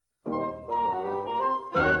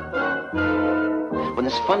when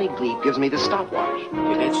this funny gleep gives me this stopwatch.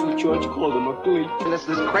 Yeah, that's what George called him, a gleep. And this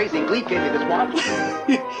crazy gleep gave me this watch.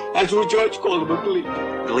 That's what George called him, a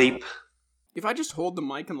gleep. Gleep. If I just hold the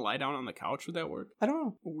mic and lie down on the couch, would that work? I don't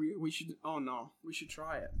know. We should... Oh, no. We should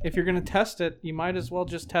try it. If you're going to test it, you might as well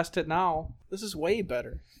just test it now. This is way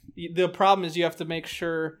better. The problem is you have to make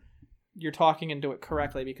sure you're talking into it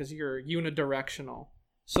correctly because you're unidirectional.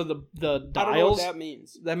 So the dials... I don't know what that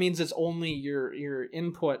means. That means it's only your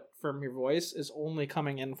input from your voice is only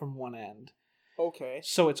coming in from one end. Okay.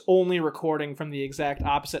 So it's only recording from the exact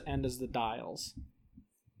opposite end as the dials.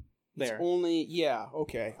 There. It's only, yeah,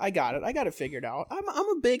 okay. I got it. I got it figured out. I'm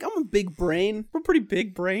a big brain. We're pretty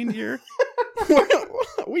big brain here.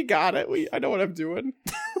 We got it. I know what I'm doing.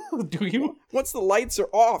 Do you? Once the lights are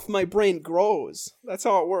off, my brain grows. That's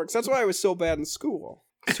how it works. That's why I was so bad in school.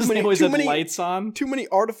 Because they always had lights on? Too many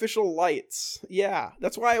artificial lights. Yeah.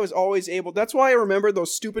 That's why I was always able... That's why I remember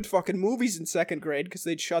those stupid fucking movies in second grade, because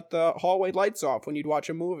they'd shut the hallway lights off when you'd watch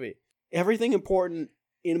a movie. Everything important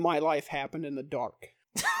in my life happened in the dark.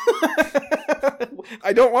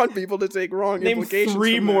 I don't want people to take wrong implications. Name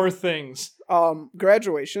 3 more things.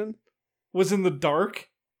 Graduation. Was in the dark?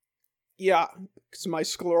 Yeah, because my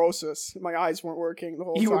sclerosis. My eyes weren't working the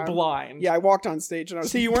whole time. You were blind. Yeah, I walked on stage and I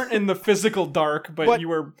was... So you weren't in the physical dark, but you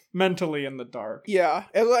were mentally in the dark. Yeah,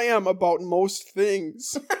 as I am about most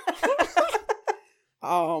things.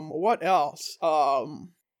 What else?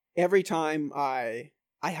 Every time I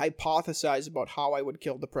hypothesize about how I would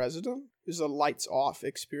kill the president. It was a lights off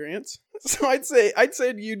experience. So I'd say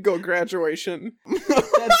you'd go graduation.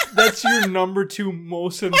 That's your number 2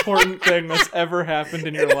 most important thing that's ever happened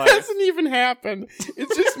in your life. It hasn't even happened.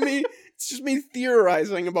 It's just me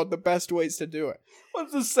theorizing about the best ways to do it.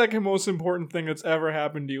 What's the second most important thing that's ever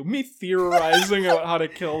happened to you? Me theorizing about how to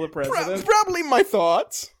kill the president? Probably my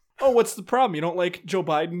thoughts. Oh, what's the problem? You don't like Joe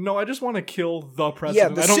Biden? No, I just want to kill the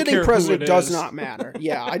president. Yeah, the sitting president does not matter.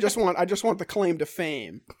 Yeah, I just want the claim to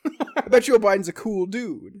fame. I bet Joe Biden's a cool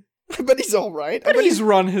dude. I bet he's all right. I bet he's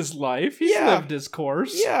run his life. He's lived his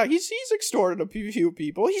course. Yeah, he's extorted a few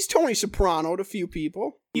people. He's Tony Soprano'd a few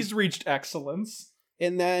people. He's reached excellence.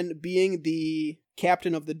 And then being the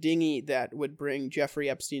captain of the dinghy that would bring Jeffrey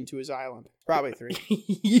Epstein to his island. Probably 3.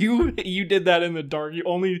 You did that in the dark.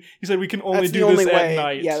 You said we can only do this at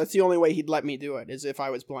night. Yeah, that's the only way he'd let me do it, is if I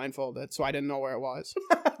was blindfolded, so I didn't know where it was.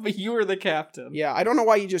 But you were the captain. Yeah, I don't know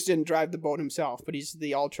why he just didn't drive the boat himself, but he's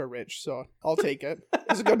the ultra rich, so I'll take it.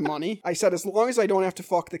 It's good money. I said, as long as I don't have to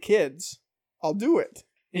fuck the kids, I'll do it.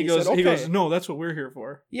 He goes, no, that's what we're here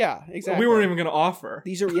for. Yeah, exactly. We weren't even going to offer.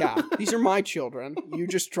 These are my children. You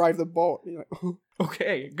just drive the boat. You're like,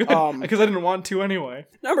 okay, good. Because I didn't want to anyway.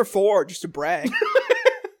 Number 4, just to brag.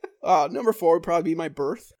 Number 4 would probably be my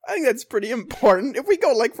birth. I think that's pretty important. If we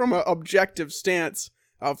go from an objective stance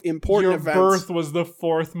of important events. Your birth was the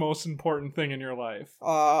 4th most important thing in your life.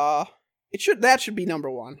 That should be number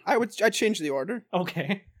 1. I'd change the order.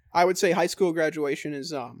 Okay. I would say high school graduation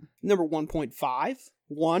is number 1.5.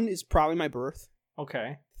 1 is probably my birth.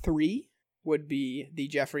 Okay. 3 would be the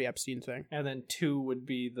Jeffrey Epstein thing. And then 2 would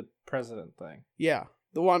be the president thing. Yeah.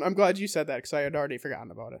 The one, I'm glad you said that because I had already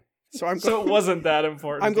forgotten about it. So it wasn't that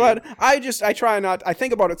important. I'm glad. I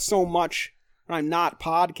think about it so much when I'm not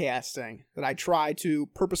podcasting that I try to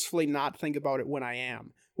purposefully not think about it when I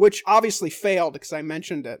am. Which obviously failed because I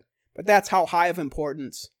mentioned it. But that's how high of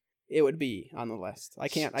importance it would be on the list. I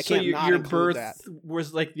can't not your include birth that.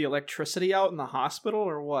 Was like the electricity out in the hospital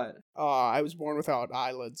or what? I was born without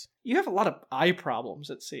eyelids. You have a lot of eye problems,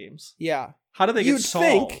 it seems. Yeah. How do they get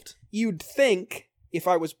solved? You'd think if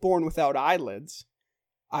I was born without eyelids,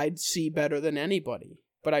 I'd see better than anybody.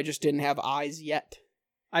 But I just didn't have eyes yet.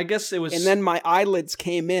 I guess it was... And then my eyelids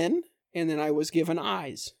came in, and then I was given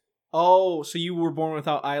eyes. Oh, so you were born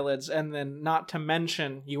without eyelids, and then not to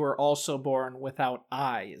mention, you were also born without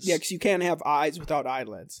eyes. Yeah, because you can't have eyes without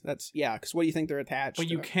eyelids. Because what do you think they're attached to? But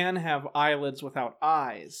you can have eyelids without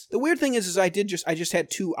eyes. The weird thing is I just had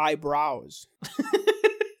 2 eyebrows.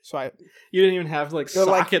 So you didn't even have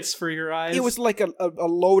sockets for your eyes? It was like a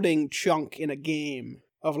loading chunk in a game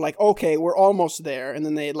of okay, we're almost there, and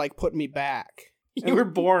then they put me back. You were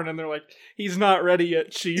born, and they're like, he's not ready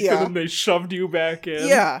yet, Chief, yeah. And then they shoved you back in.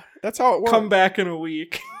 Yeah, that's how it works. Come back in a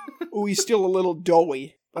week. Ooh, he's still a little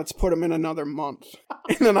doughy. Let's put him in another month.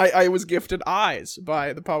 And then I was gifted eyes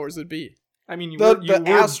by the powers that be. I mean, you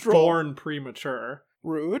were born premature.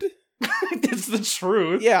 Rude? It's the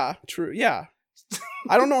truth. Yeah, true, yeah.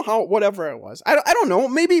 I don't know whatever it was. I don't know,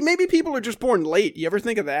 maybe people are just born late. You ever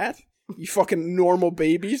think of that? You fucking normal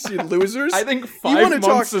babies, you losers. I think You wanna 5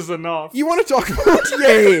 months is enough. You want to talk about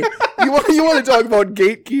yay? You want to talk about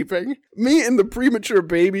gatekeeping? Me and the premature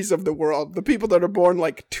babies of the world, the people that are born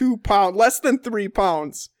like 2 pounds, less than 3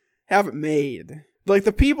 pounds, have it made. Like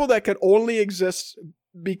the people that could only exist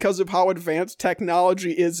because of how advanced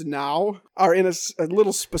technology is now are in a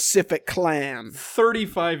little specific clan.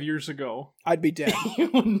 35 years ago, I'd be dead.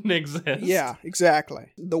 you wouldn't exist. Yeah,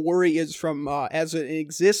 exactly. The worry is from as an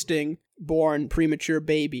existing born premature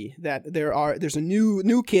baby that there's a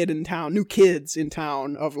new kids in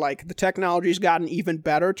town of like the technology's gotten even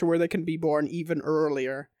better to where they can be born even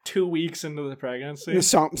earlier. 2 weeks into the pregnancy.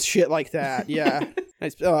 Some shit like that, yeah.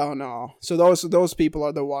 Oh no. So those people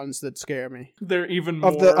are the ones that scare me. They're even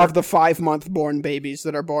more Of the 5-month born babies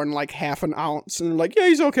that are born like half an ounce and they're like, yeah,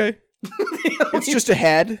 he's okay. It's just a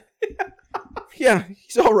head. Yeah,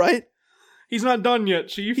 he's all right. He's not done yet,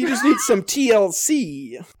 Chief. He just needs some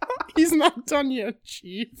TLC. He's not done yet,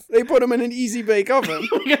 Chief. They put him in an easy bake oven.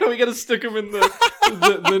 we gotta stick him in the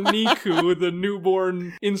NICU, the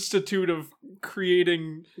Newborn Institute of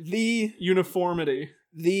Creating Uniformity.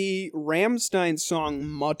 The Rammstein song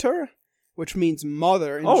Mutter, which means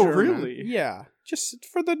mother in Oh, German. really? Yeah. Just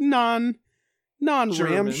for the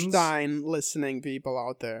non-Rammstein listening people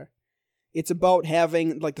out there. It's about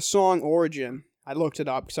having, like, the song Origin. I looked it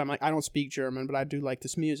up because I'm like, I don't speak German, but I do like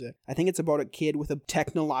this music. I think it's about a kid with a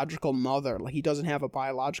technological mother. Like, he doesn't have a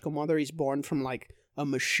biological mother. He's born from, like, a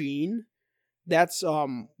machine. That's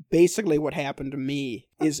basically what happened to me,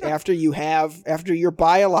 is after your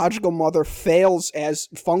biological mother fails as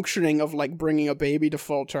functioning of, like, bringing a baby to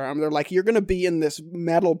full term, they're like, you're going to be in this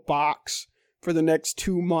metal box for the next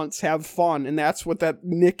 2 months. Have fun. And that's what that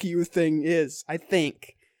NICU thing is, I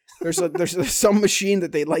think. There's some machine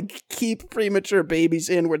that they like keep premature babies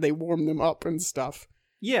in where they warm them up and stuff.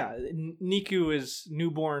 Yeah, NICU is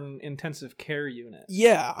Newborn Intensive Care Unit.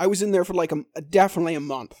 Yeah, I was in there for like definitely a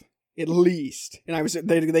month at least, and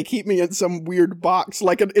they keep me in some weird box.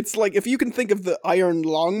 Like it's like if you can think of the iron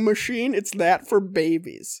lung machine, it's that for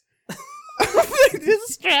babies. They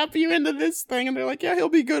just strap you into this thing, and they're like, "Yeah, he'll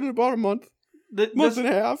be good in about a month." Month and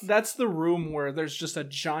a half. That's the room where there's just a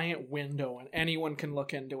giant window and anyone can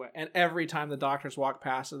look into it. And every time the doctors walk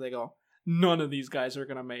past it, they go, none of these guys are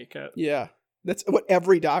going to make it. Yeah. That's what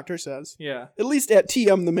every doctor says. Yeah. At least at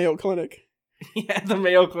TM, the Mayo Clinic. Yeah, at the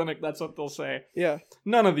Mayo Clinic, that's what they'll say. Yeah.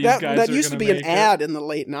 None of these guys are going to make it. That used to be an ad in the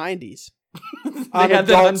late 90s. They had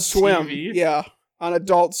that on Swim. TV. Yeah. On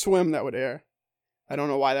Adult Swim that would air. I don't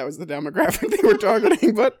know why that was the demographic they were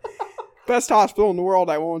targeting, but best hospital in the world,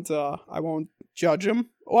 I won't judge him.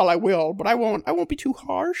 Well, I will, but I won't be too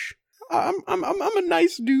harsh. I'm a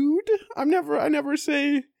nice dude. I never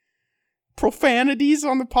say profanities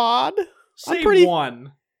on the pod. Say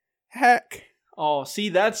one. Heck. Oh, see,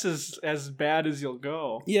 that's as bad as you'll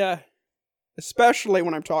go. Yeah. Especially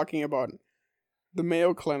when I'm talking about the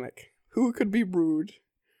Mayo Clinic. Who could be rude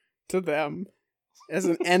to them as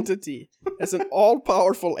an entity, as an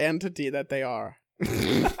all-powerful entity that they are?